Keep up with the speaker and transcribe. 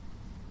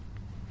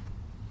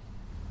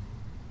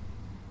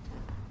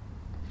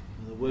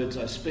words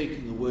I speak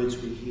and the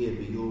words we hear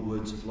be your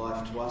words of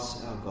life to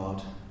us, our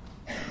God.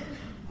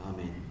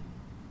 Amen.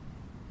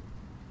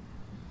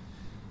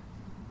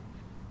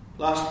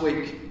 Last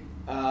week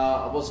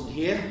I wasn't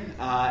here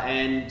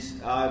and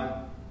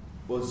I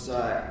was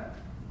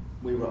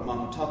we were at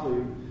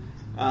Mangatapu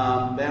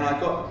and I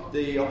got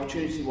the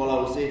opportunity while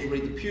I was there to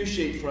read the pew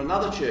sheet from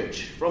another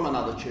church,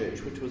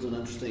 which was an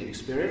interesting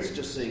experience,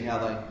 just seeing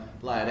how they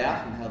lay it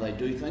out and how they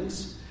do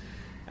things.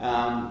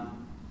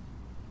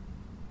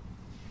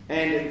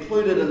 And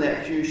included in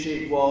that pew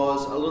sheet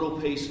was a little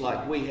piece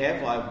like we have.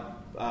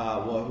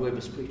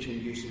 Whoever's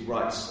preaching usually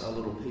writes a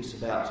little piece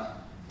about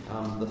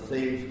the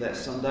theme for that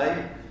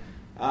Sunday.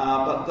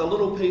 But the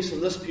little piece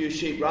in this pew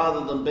sheet,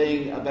 rather than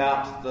being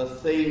about the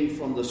theme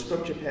from the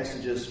scripture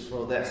passages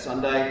for that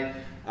Sunday,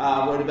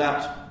 wrote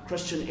about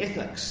Christian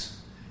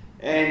ethics.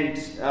 And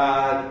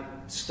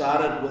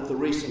started with the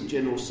recent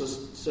General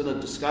Synod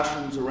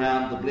discussions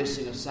around the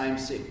blessing of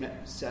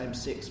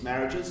same-sex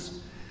marriages.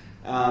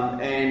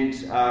 And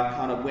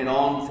kind of went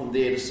on from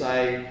there to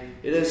say,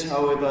 it is,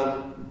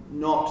 however,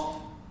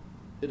 not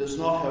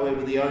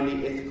the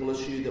only ethical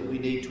issue that we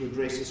need to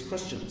address as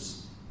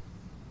Christians.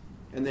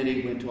 And then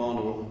he went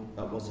on,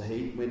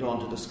 went on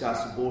to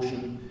discuss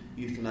abortion,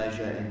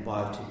 euthanasia and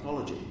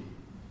biotechnology.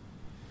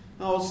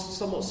 I was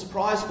somewhat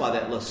surprised by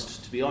that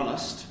list, to be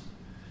honest.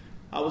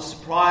 I was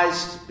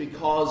surprised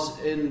because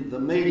in the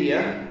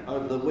media,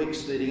 over the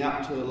weeks leading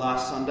up to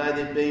last Sunday,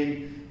 there'd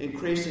been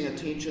increasing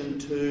attention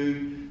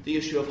to the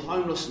issue of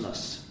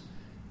homelessness,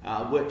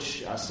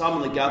 which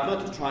some in the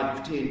government are trying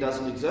to pretend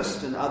doesn't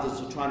exist and others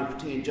are trying to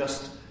pretend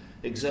just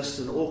exists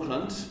in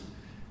Auckland.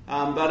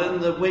 But in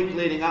the week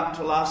leading up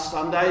to last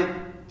Sunday,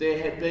 there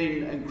had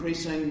been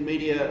increasing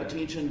media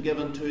attention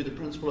given to the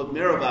principal of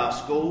Miraval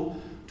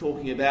School,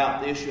 talking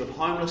about the issue of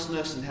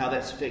homelessness and how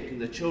that's affecting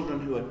the children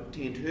who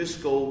attend her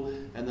school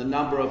and the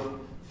number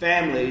of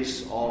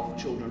families of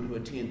children who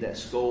attend that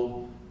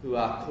school who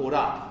are caught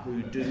up,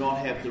 who do not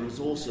have the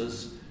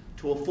resources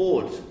to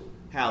afford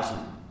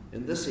housing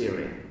in this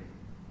area.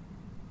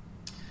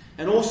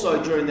 And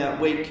also during that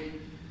week,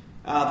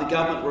 the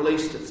government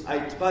released its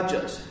 8th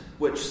budget,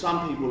 which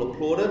some people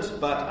applauded,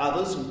 but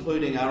others,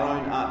 including our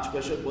own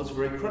Archbishop, was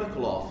very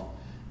critical of.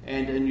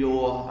 And in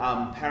your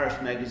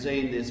parish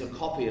magazine, there's a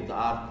copy of the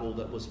article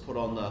that was put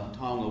on the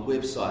Taonga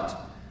website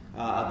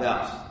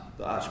about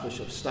the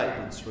Archbishop's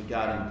statements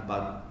regarding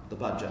the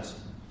budget.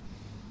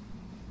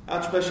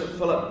 Archbishop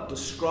Philip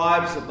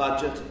describes the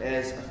budget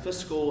as a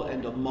fiscal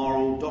and a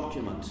moral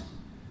document,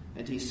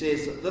 and he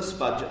says that this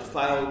budget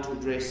failed to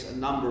address a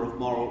number of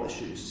moral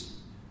issues,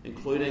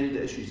 including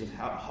the issues of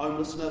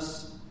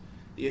homelessness,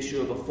 the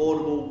issue of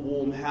affordable,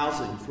 warm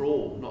housing for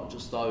all, not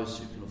just those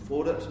who can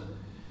afford it,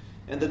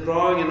 and the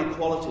growing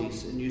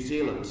inequalities in New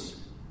Zealand.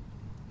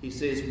 He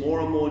says more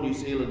and more New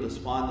Zealanders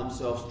find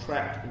themselves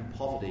trapped in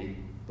poverty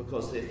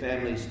because their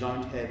families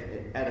don't have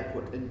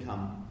adequate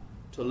income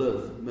to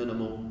live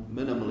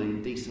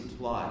minimally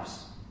decent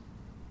lives.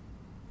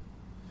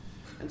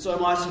 And so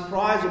my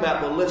surprise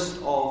about the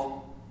list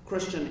of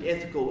Christian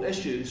ethical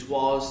issues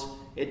was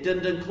it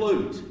didn't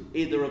include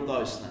either of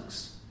those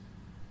things.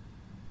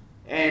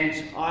 And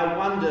I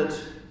wondered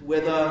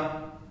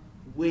whether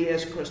we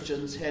as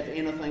Christians have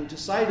anything to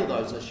say to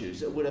those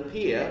issues. It would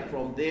appear,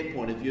 from their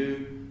point of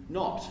view,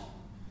 not.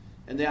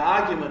 And their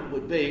argument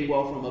would be,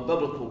 well, from a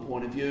biblical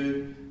point of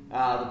view,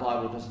 the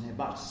Bible doesn't have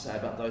much to say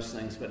about those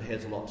things, but it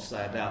has a lot to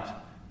say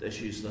about the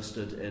issues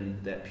listed in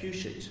that pew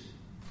sheet.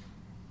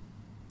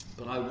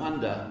 But I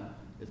wonder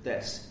if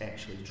that's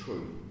actually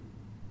true.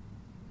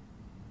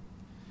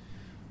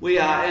 We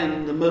are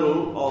in the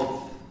middle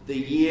of the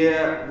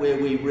year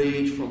where we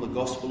read from the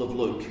Gospel of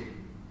Luke.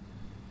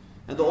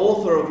 And the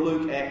author of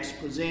Luke Acts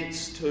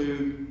presents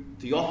to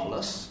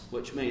Theophilus,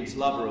 which means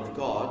lover of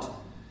God,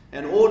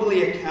 an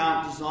orderly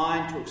account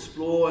designed to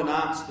explore and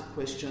answer the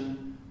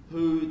question,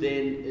 who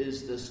then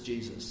is this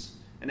Jesus?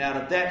 And out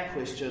of that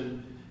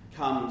question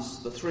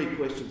comes the 3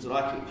 questions that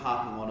I keep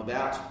harping on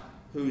about.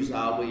 Whose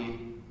are we,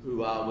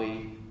 who are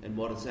we, and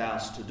what is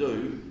ours to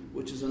do?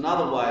 Which is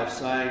another way of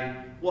saying,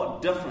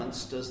 what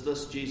difference does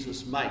this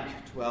Jesus make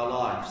to our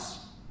lives?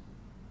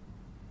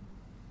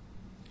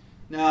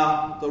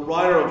 Now, the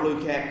writer of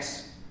Luke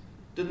Acts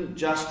didn't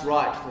just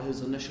write for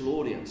his initial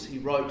audience. He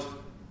wrote,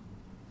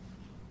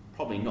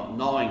 probably not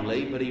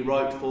knowingly, but he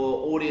wrote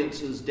for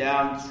audiences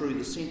down through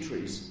the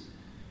centuries,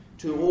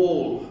 to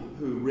all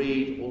who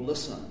read or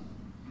listen,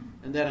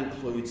 and that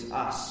includes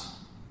us.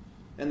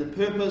 And the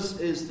purpose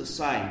is the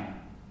same.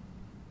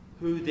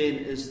 Who then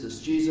is this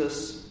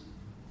Jesus,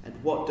 and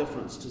what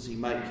difference does he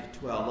make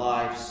to our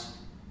lives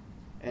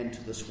and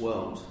to this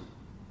world?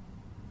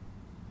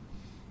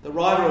 The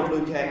writer of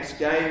Luke Acts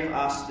gave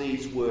us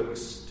these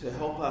works to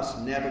help us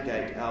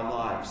navigate our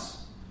lives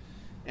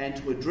and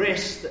to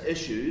address the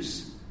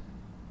issues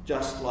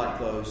just like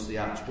those the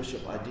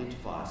Archbishop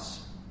identifies.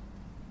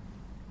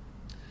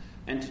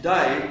 And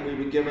today we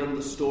were given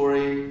the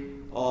story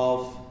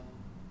of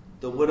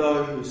the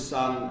widow whose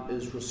son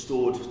is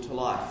restored to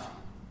life.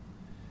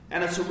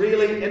 And it's a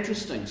really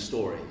interesting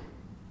story.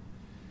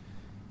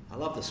 I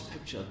love this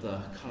picture,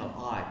 the kind of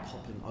eye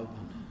popping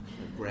open.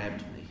 It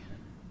grabbed me.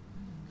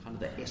 Kind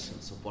of the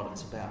essence of what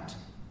it's about.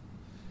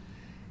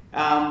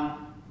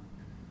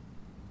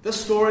 This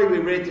story we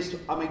read,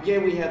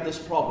 again we have this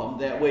problem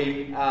that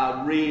we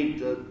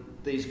read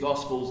these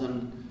Gospels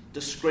in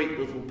discrete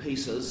little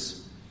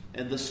pieces,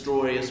 and the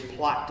story is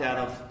plucked out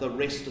of the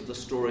rest of the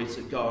stories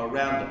that go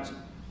around it.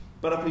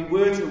 But if we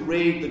were to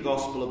read the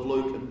Gospel of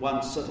Luke in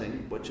one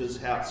sitting, which is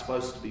how it's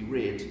supposed to be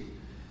read,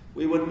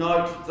 we would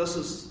note this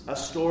is a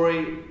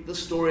story. This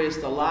story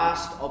is the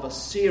last of a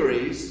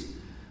series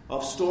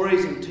of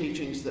stories and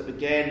teachings that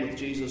began with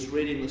Jesus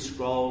reading the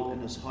scroll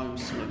in his home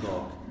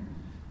synagogue,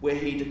 where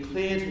he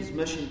declared his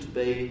mission to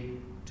be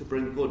to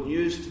bring good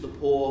news to the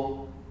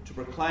poor, to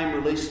proclaim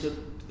release to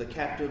the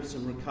captives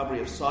and recovery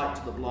of sight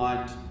to the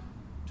blind,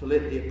 to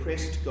let the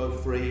oppressed go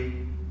free,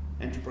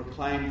 and to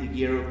proclaim the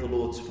year of the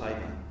Lord's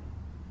favour.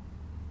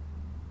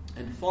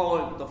 And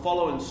the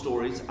following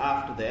stories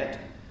after that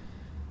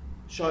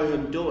show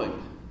him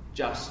doing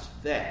just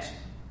that.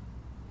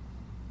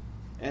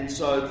 And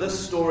so this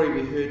story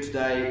we heard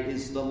today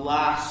is the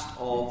last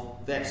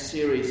of that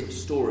series of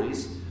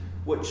stories,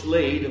 which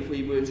lead, if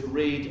we were to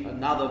read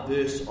another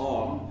verse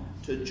on,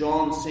 to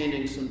John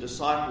sending some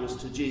disciples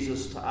to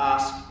Jesus to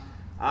ask,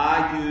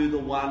 "Are you the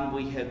one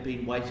we have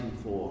been waiting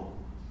for?"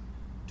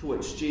 To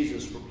which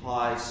Jesus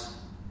replies,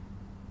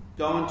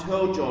 "Go and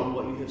tell John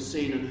what you have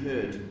seen and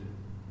heard.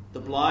 The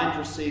blind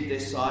receive their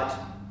sight,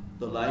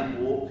 the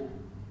lame walk,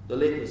 the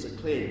lepers are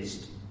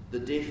cleansed, the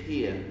deaf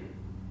hear,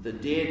 the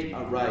dead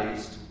are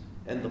raised,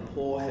 and the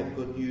poor have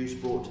good news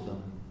brought to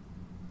them.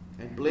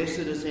 And blessed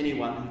is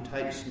anyone who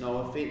takes no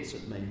offence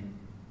at me."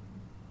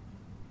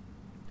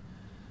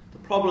 The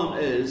problem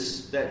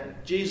is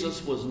that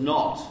Jesus was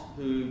not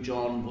who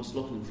John was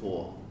looking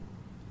for.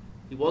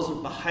 He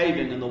wasn't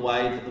behaving in the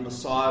way that the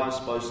Messiah was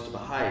supposed to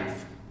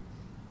behave.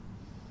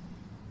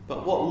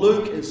 But what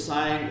Luke is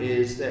saying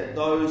is that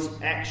those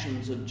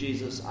actions of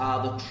Jesus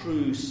are the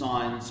true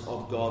signs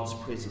of God's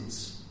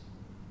presence.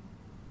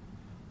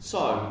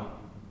 So,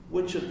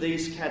 which of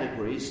these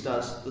categories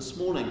does this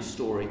morning's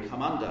story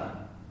come under?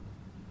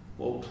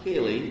 Well,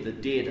 clearly the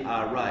dead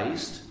are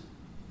raised.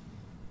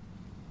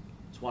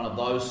 It's one of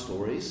those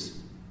stories,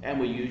 and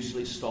we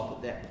usually stop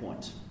at that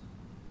point.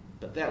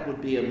 But that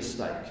would be a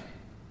mistake.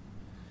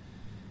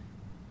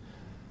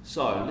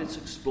 So let's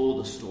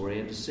explore the story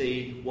and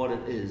see what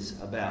it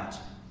is about.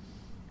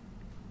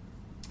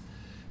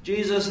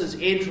 Jesus is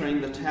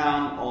entering the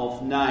town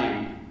of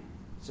Nain.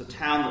 It's a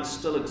town that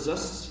still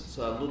exists. It's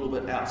a little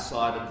bit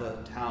outside of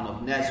the town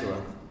of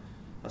Nazareth,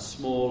 a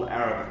small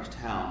Arabic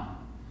town.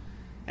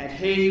 And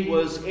he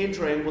was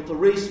entering with a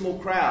reasonable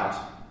crowd,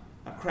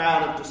 a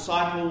crowd of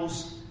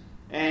disciples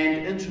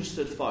and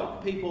interested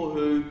folk, people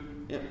who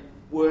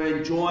were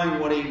enjoying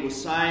what he was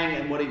saying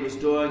and what he was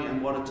doing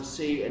and wanted to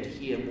see and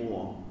hear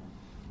more.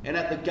 And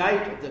at the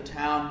gate of the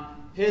town,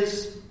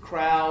 his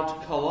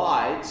crowd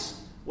collides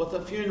with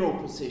a funeral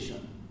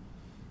procession.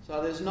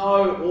 So there's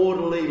no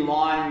orderly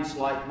lines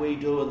like we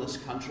do in this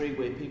country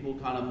where people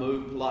kind of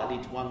move politely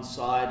to one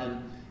side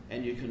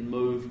and you can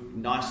move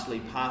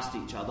nicely past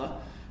each other.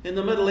 In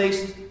the Middle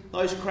East,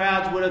 those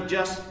crowds would have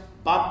just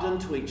bumped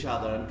into each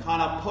other and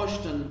kind of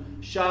pushed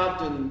and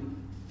shoved and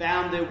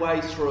found their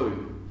way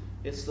through.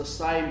 It's the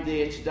same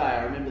there today.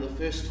 I remember the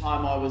first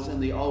time I was in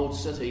the old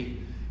city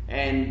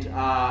and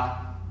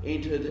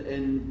entered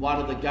in one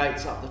of the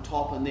gates up the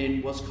top and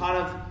then was kind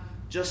of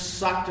just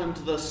sucked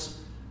into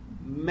this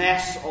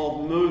mass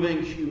of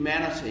moving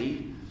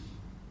humanity,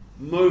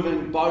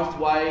 moving both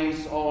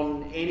ways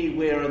on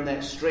anywhere in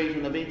that street,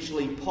 and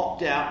eventually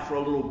popped out for a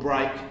little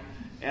break.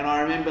 And I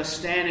remember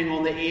standing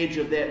on the edge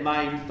of that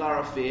main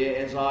thoroughfare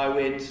as I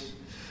went,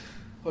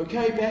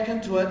 okay, back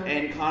into it,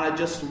 and kind of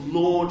just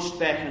launched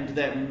back into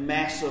that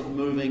massive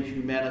moving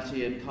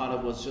humanity and kind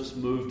of was just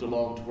moved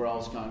along to where I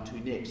was going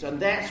to next. And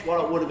that's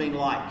what it would have been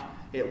like.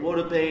 It would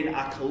have been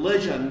a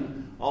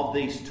collision of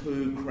these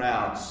two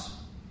crowds.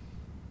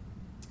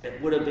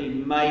 It would have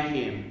been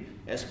mayhem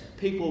as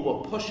people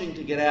were pushing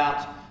to get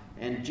out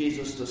and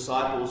Jesus'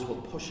 disciples were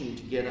pushing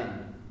to get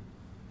in.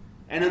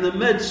 And in the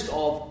midst of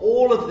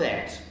all of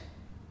that,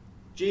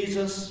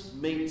 Jesus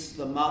meets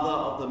the mother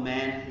of the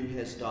man who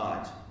has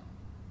died.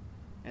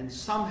 And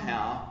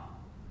somehow,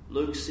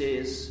 Luke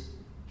says,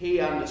 he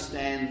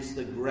understands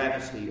the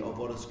gravity of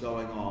what is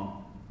going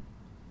on.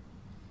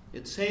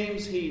 It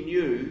seems he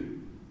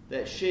knew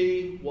that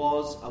she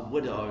was a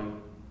widow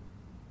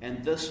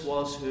and this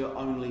was her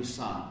only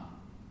son.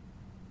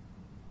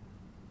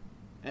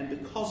 And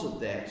because of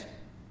that,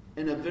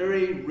 in a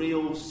very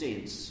real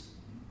sense,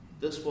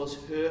 this was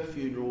her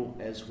funeral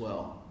as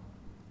well.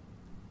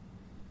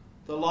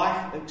 The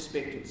life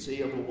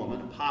expectancy of a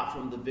woman, apart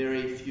from the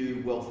very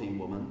few wealthy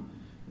women,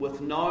 with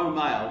no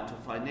male to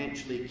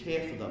financially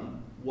care for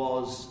them,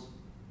 was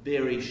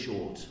very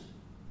short.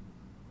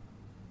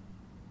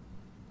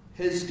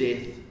 His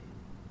death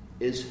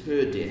is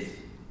her death.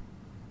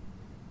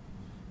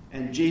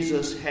 And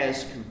Jesus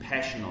has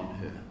compassion on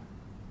her.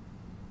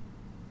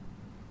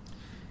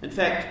 In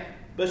fact,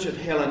 Bishop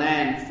Helen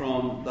Ann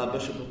from the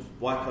Bishop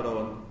of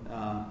Waikato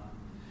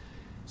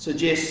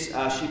suggests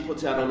she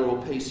puts out a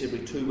little piece every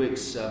 2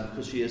 weeks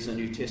because she is a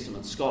New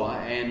Testament scholar,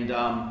 and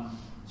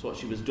that's what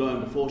she was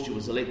doing before she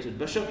was elected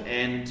bishop,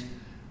 and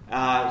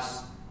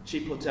she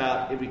puts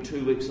out every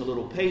 2 weeks a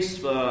little piece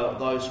for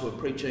those who are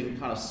preaching,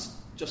 kind of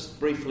just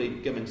briefly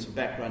giving some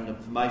background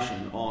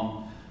information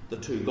on the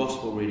 2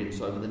 gospel readings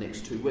over the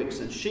next 2 weeks.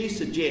 And she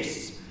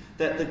suggests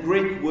that the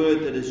Greek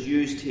word that is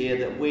used here,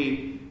 that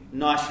we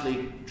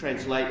nicely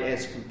translate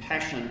as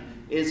compassion,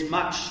 is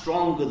much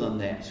stronger than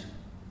that.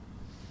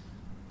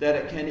 That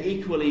it can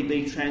equally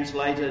be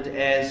translated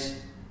as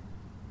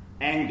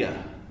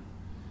anger.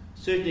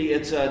 Certainly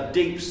it's a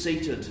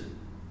deep-seated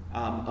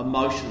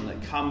emotion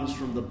that comes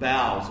from the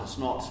bowels. It's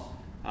not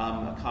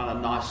a kind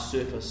of nice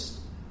surface,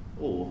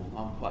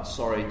 I'm quite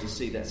sorry to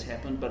see that's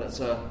happened, but it's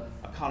a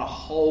kind of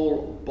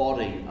whole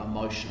body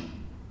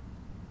emotion.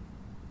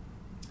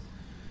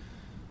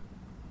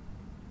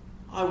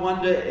 I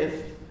wonder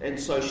if, and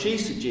so she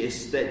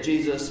suggests that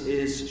Jesus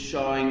is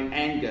showing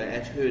anger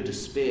at her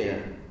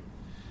despair.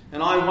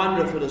 And I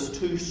wonder if it is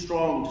too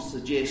strong to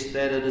suggest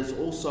that it is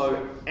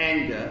also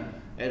anger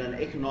at an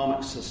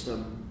economic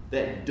system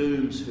that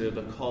dooms her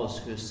because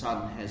her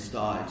son has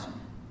died.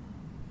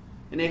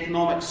 An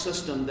economic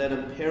system that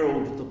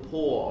imperiled the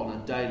poor on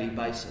a daily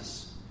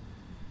basis.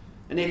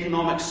 An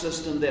economic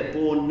system that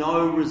bore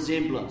no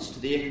resemblance to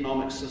the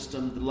economic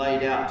system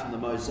laid out in the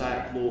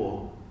Mosaic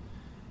Law,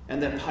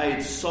 and that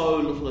paid so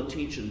little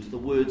attention to the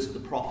words of the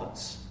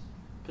prophets,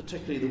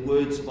 particularly the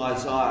words of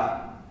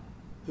Isaiah,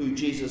 who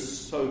Jesus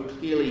so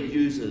clearly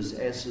uses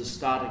as his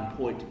starting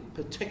point,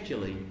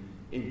 particularly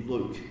in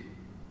Luke.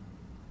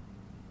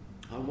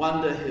 I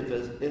wonder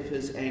if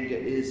his anger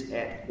is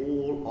at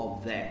all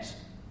of that,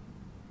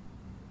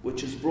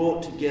 which is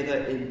brought together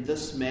in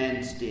this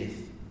man's death.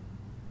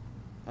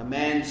 A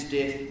man's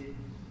death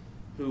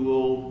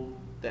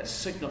that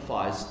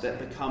signifies, that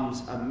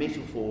becomes a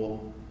metaphor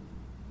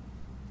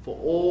for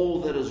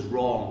all that is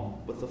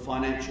wrong with the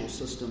financial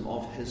system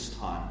of his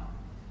time.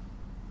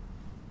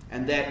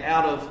 And that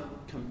out of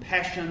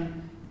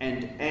compassion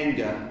and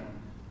anger,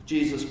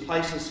 Jesus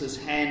places his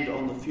hand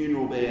on the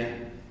funeral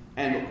bier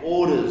and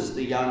orders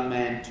the young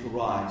man to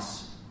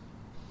rise.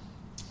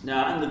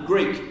 Now, in the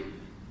Greek,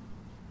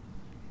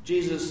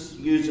 Jesus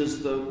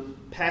uses the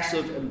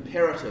passive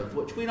imperative,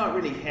 which we don't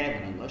really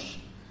have in English,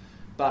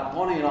 but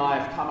Bonnie and I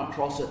have come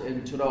across it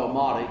in Te Reo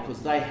Māori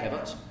because they have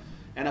it.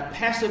 And a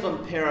passive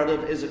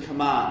imperative is a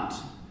command.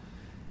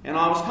 And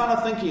I was kind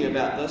of thinking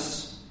about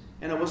this,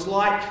 and it's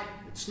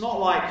not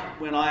like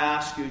when I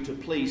ask you to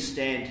please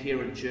stand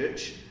here in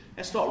church.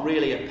 That's not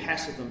really a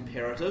passive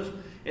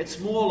imperative. It's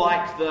more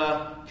like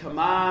the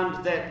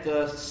command that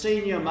the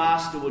senior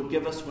master would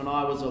give us when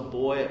I was a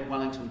boy at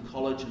Wellington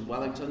College in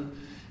Wellington.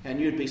 And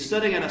you'd be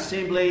sitting in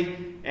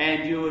assembly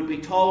and you would be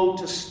told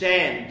to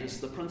stand as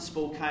the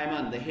principal came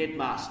in, the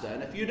headmaster.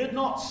 And if you did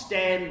not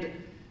stand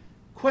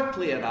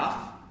quickly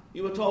enough,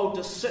 you were told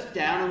to sit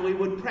down, and we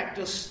would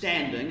practice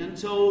standing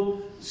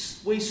until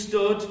we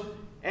stood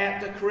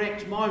at the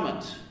correct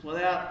moment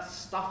without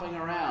stuffing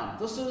around.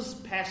 This is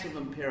passive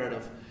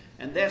imperative,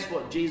 and that's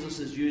what Jesus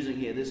is using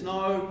here. There's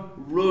no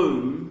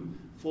room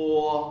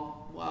for,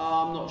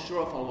 I'm not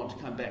sure if I want to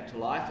come back to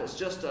life. It's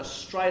just a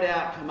straight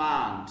out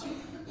command.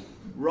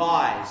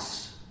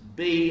 Rise,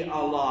 be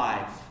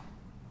alive.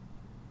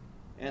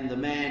 And the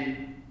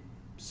man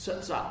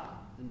sits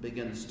up and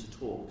begins to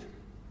talk.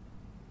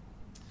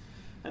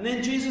 And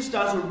then Jesus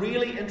does a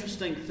really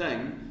interesting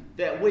thing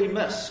that we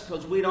miss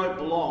because we don't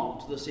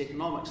belong to this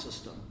economic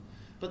system.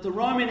 But the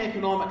Roman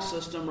economic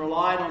system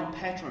relied on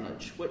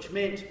patronage, which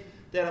meant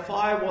that if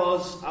I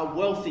was a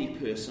wealthy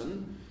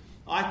person,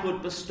 I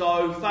could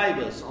bestow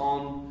favours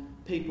on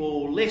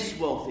people less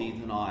wealthy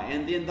than I,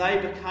 and then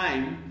they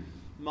became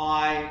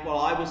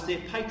I was their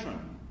patron.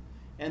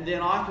 And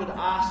then I could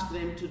ask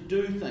them to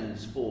do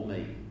things for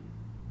me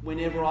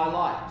whenever I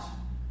liked.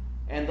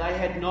 And they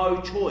had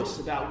no choice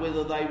about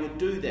whether they would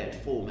do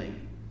that for me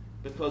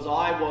because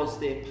I was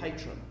their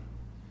patron.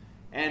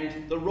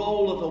 And the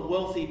role of a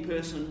wealthy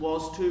person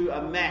was to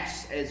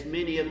amass as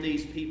many of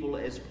these people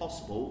as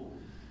possible,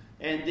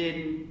 and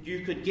then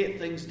you could get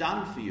things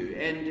done for you.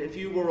 And if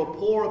you were a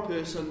poorer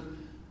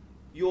person,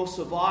 your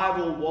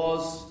survival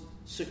was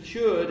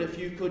secured if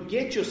you could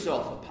get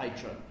yourself a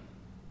patron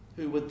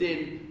who would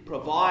then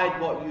provide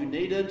what you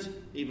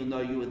needed, even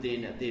though you were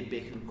then at their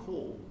beck and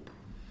call.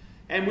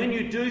 And when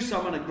you do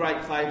someone a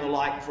great favour,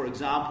 like, for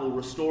example,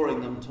 restoring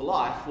them to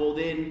life, well,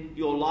 then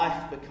your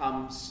life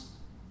becomes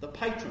the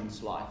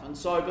patron's life. And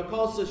so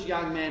because this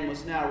young man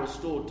was now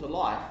restored to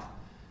life,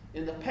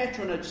 in the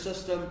patronage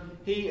system,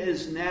 he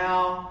is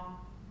now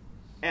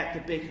at the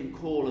beck and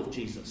call of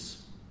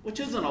Jesus, which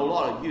isn't a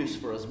lot of use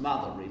for his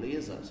mother, really,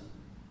 is it?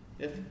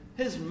 If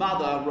his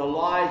mother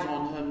relies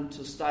on him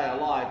to stay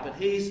alive, but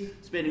he's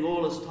spending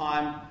all his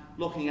time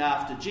looking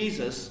after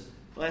Jesus,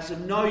 well, that's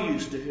of no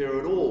use to her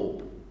at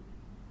all.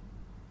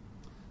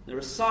 There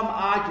is some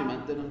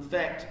argument that, in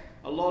fact,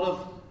 a lot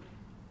of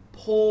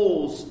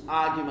Paul's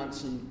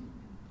arguments in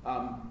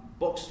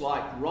books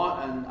like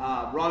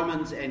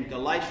Romans and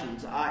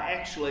Galatians are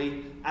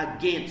actually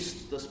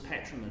against this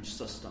patronage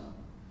system,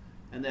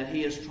 and that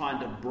he is trying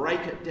to break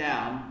it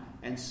down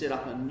and set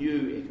up a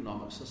new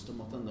economic system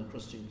within the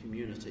Christian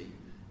community.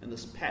 And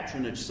this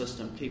patronage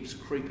system keeps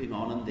creeping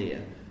on in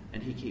there,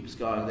 and he keeps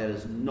going, that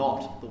is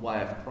not the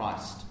way of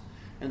Christ.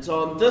 And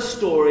so in this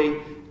story,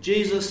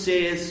 Jesus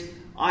says,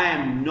 I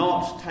am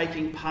not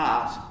taking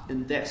part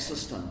in that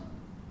system.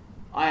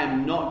 I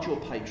am not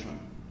your patron.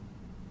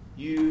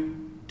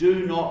 You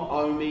do not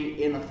owe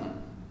me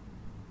anything.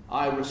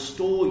 I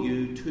restore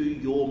you to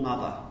your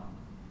mother.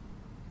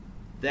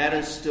 That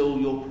is still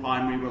your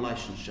primary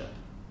relationship.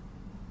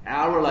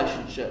 Our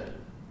relationship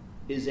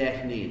is at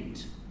an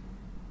end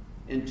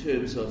in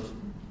terms of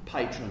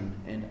patron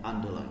and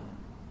underling.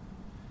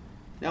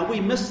 Now we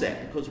miss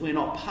that because we're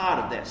not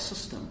part of that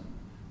system.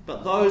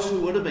 But those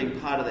who would have been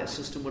part of that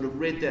system would have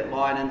read that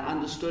line and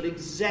understood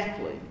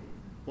exactly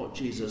what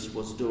Jesus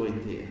was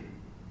doing there.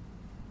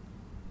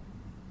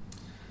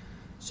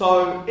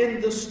 So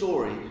in this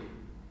story,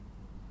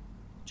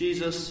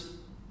 Jesus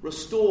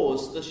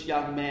restores this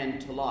young man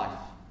to life.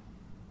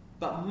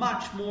 But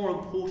much more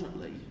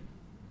importantly,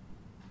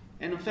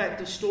 and in fact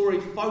the story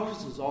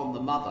focuses on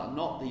the mother,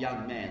 not the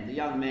young man. The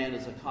young man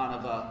is a kind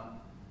of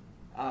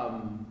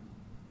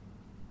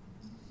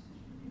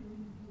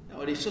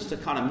it's just a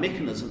kind of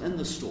mechanism in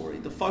the story.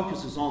 The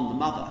focus is on the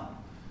mother.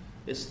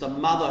 It's the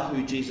mother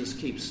who Jesus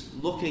keeps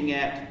looking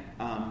at.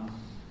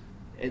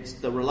 It's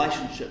the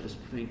relationship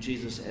between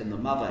Jesus and the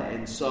mother.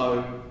 And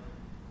so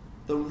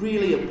the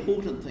really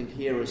important thing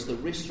here is the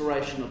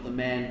restoration of the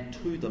man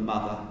to the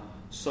mother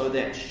so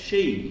that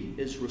she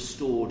is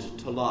restored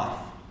to life.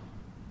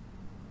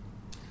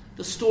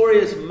 The story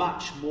is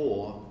much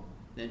more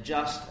than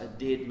just a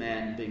dead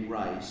man being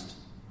raised.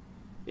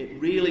 It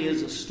really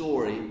is a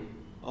story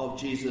of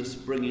Jesus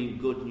bringing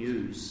good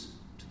news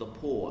to the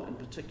poor, and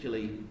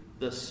particularly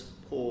this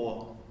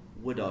poor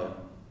widow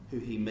who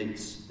he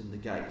meets in the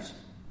gate.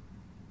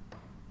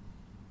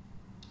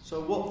 So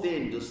what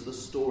then does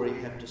this story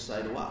have to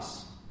say to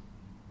us?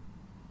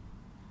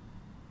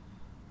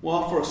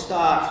 Well, for a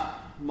start,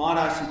 might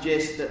I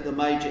suggest that the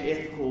major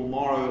ethical,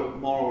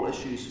 moral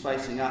issues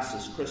facing us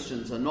as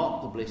Christians are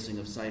not the blessing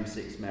of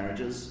same-sex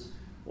marriages,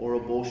 or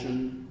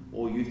abortion,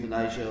 or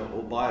euthanasia,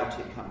 or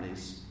biotech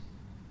companies.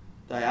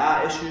 They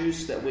are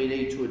issues that we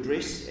need to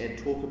address and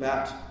talk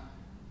about,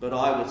 but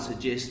I would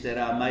suggest that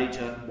our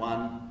major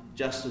one,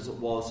 just as it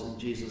was in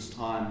Jesus'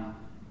 time,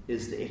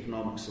 is the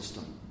economic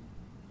system.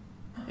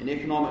 An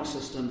economic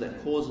system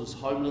that causes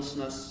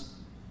homelessness,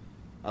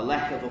 a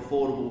lack of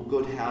affordable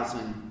good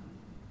housing,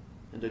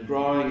 and a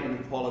growing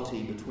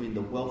inequality between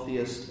the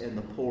wealthiest and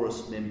the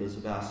poorest members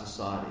of our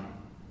society.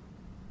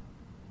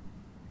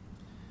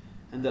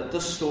 And that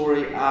this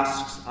story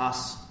asks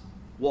us,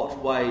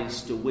 what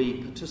ways do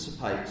we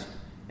participate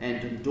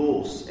and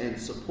endorse and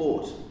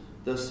support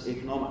this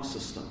economic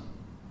system?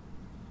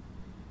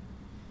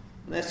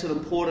 And that's an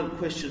important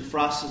question for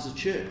us as a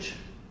church.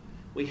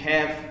 We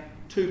have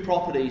 2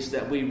 properties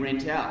that we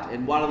rent out,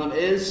 and one of them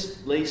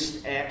is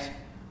leased at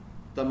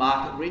the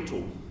market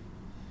rental.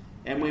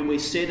 And when we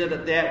set it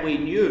at that, we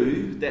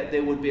knew that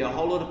there would be a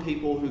whole lot of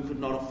people who could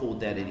not afford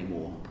that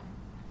anymore.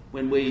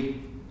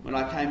 When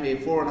I came here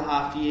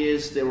 4.5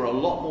 years, there were a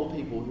lot more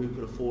people who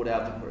could afford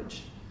our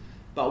vicarage.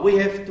 But we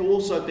have to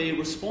also be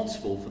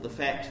responsible for the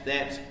fact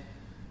that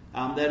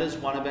that is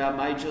one of our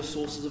major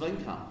sources of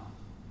income.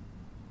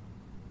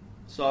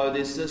 So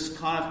there's this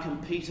kind of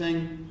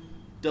competing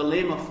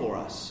dilemma for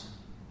us.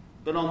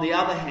 But on the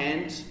other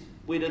hand,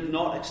 we did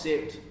not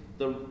accept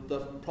the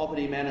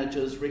property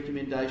manager's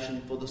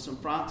recommendation for the St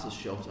Francis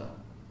shelter.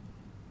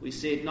 We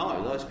said,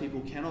 no, those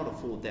people cannot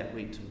afford that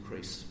rent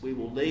increase. We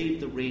will leave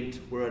the rent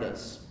where it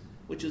is,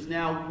 which is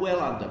now well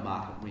under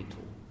market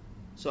rental,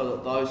 so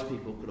that those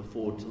people could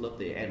afford to live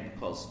there, and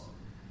because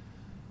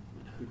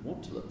who'd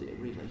want to live there,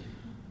 really?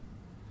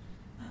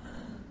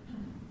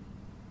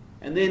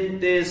 And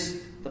then there's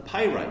the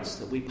pay rates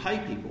that we pay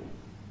people.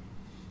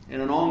 And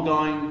an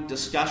ongoing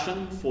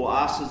discussion for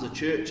us as a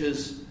church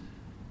is,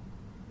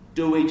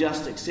 do we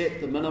just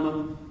accept the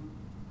minimum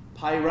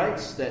pay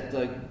rates that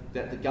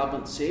the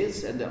government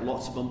says and that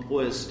lots of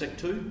employers stick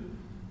to?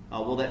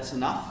 Well, that's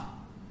enough.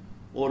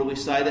 Or do we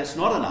say that's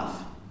not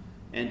enough?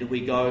 And do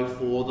we go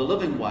for the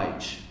living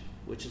wage,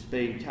 which is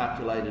being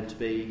calculated to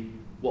be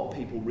what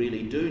people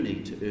really do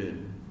need to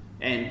earn?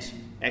 And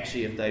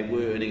actually, if they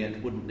were earning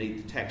it, wouldn't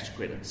need the tax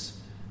credits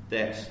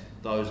that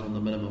those on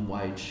the minimum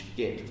wage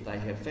get if they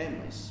have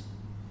families.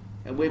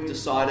 And we've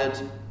decided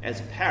as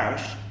a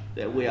parish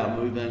that we are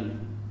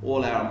moving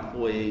all our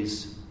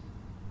employees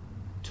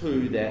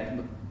to that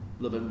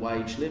living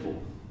wage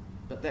level.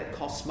 But that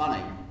costs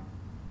money.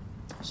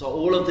 So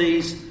all of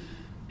these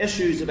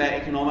issues about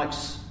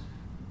economics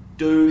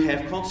do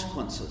have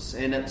consequences.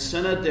 And at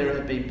Synod there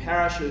have been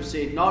parish who have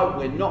said, no,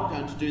 we're not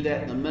going to do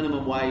that, the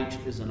minimum wage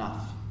is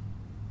enough.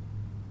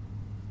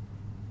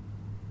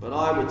 But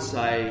I would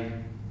say,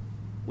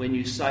 when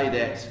you say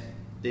that,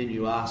 then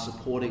you are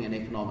supporting an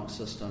economic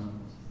system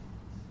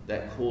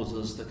that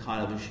causes the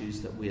kind of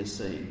issues that we are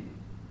seeing.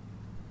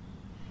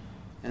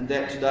 and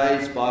that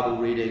today's Bible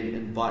reading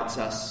invites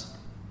us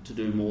to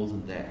do more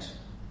than that.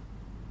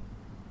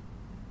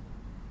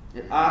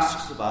 It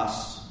asks of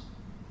us,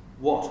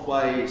 what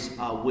ways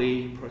are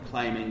we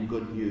proclaiming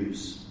good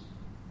news?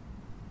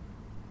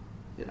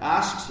 It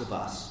asks of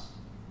us,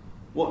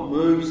 what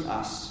moves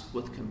us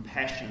with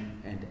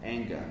compassion and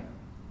anger?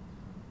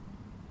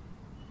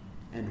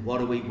 And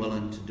what are we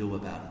willing to do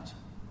about it?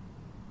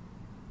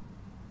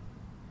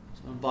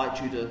 So I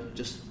invite you to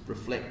just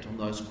reflect on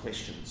those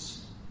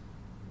questions.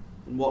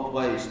 In what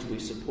ways do we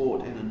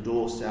support and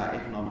endorse our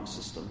economic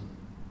system?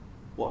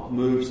 What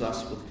moves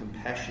us with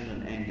compassion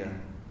and anger?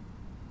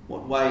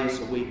 What ways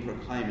are we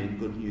proclaiming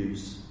good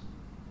news?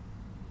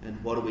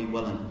 And what are we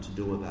willing to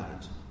do about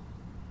it?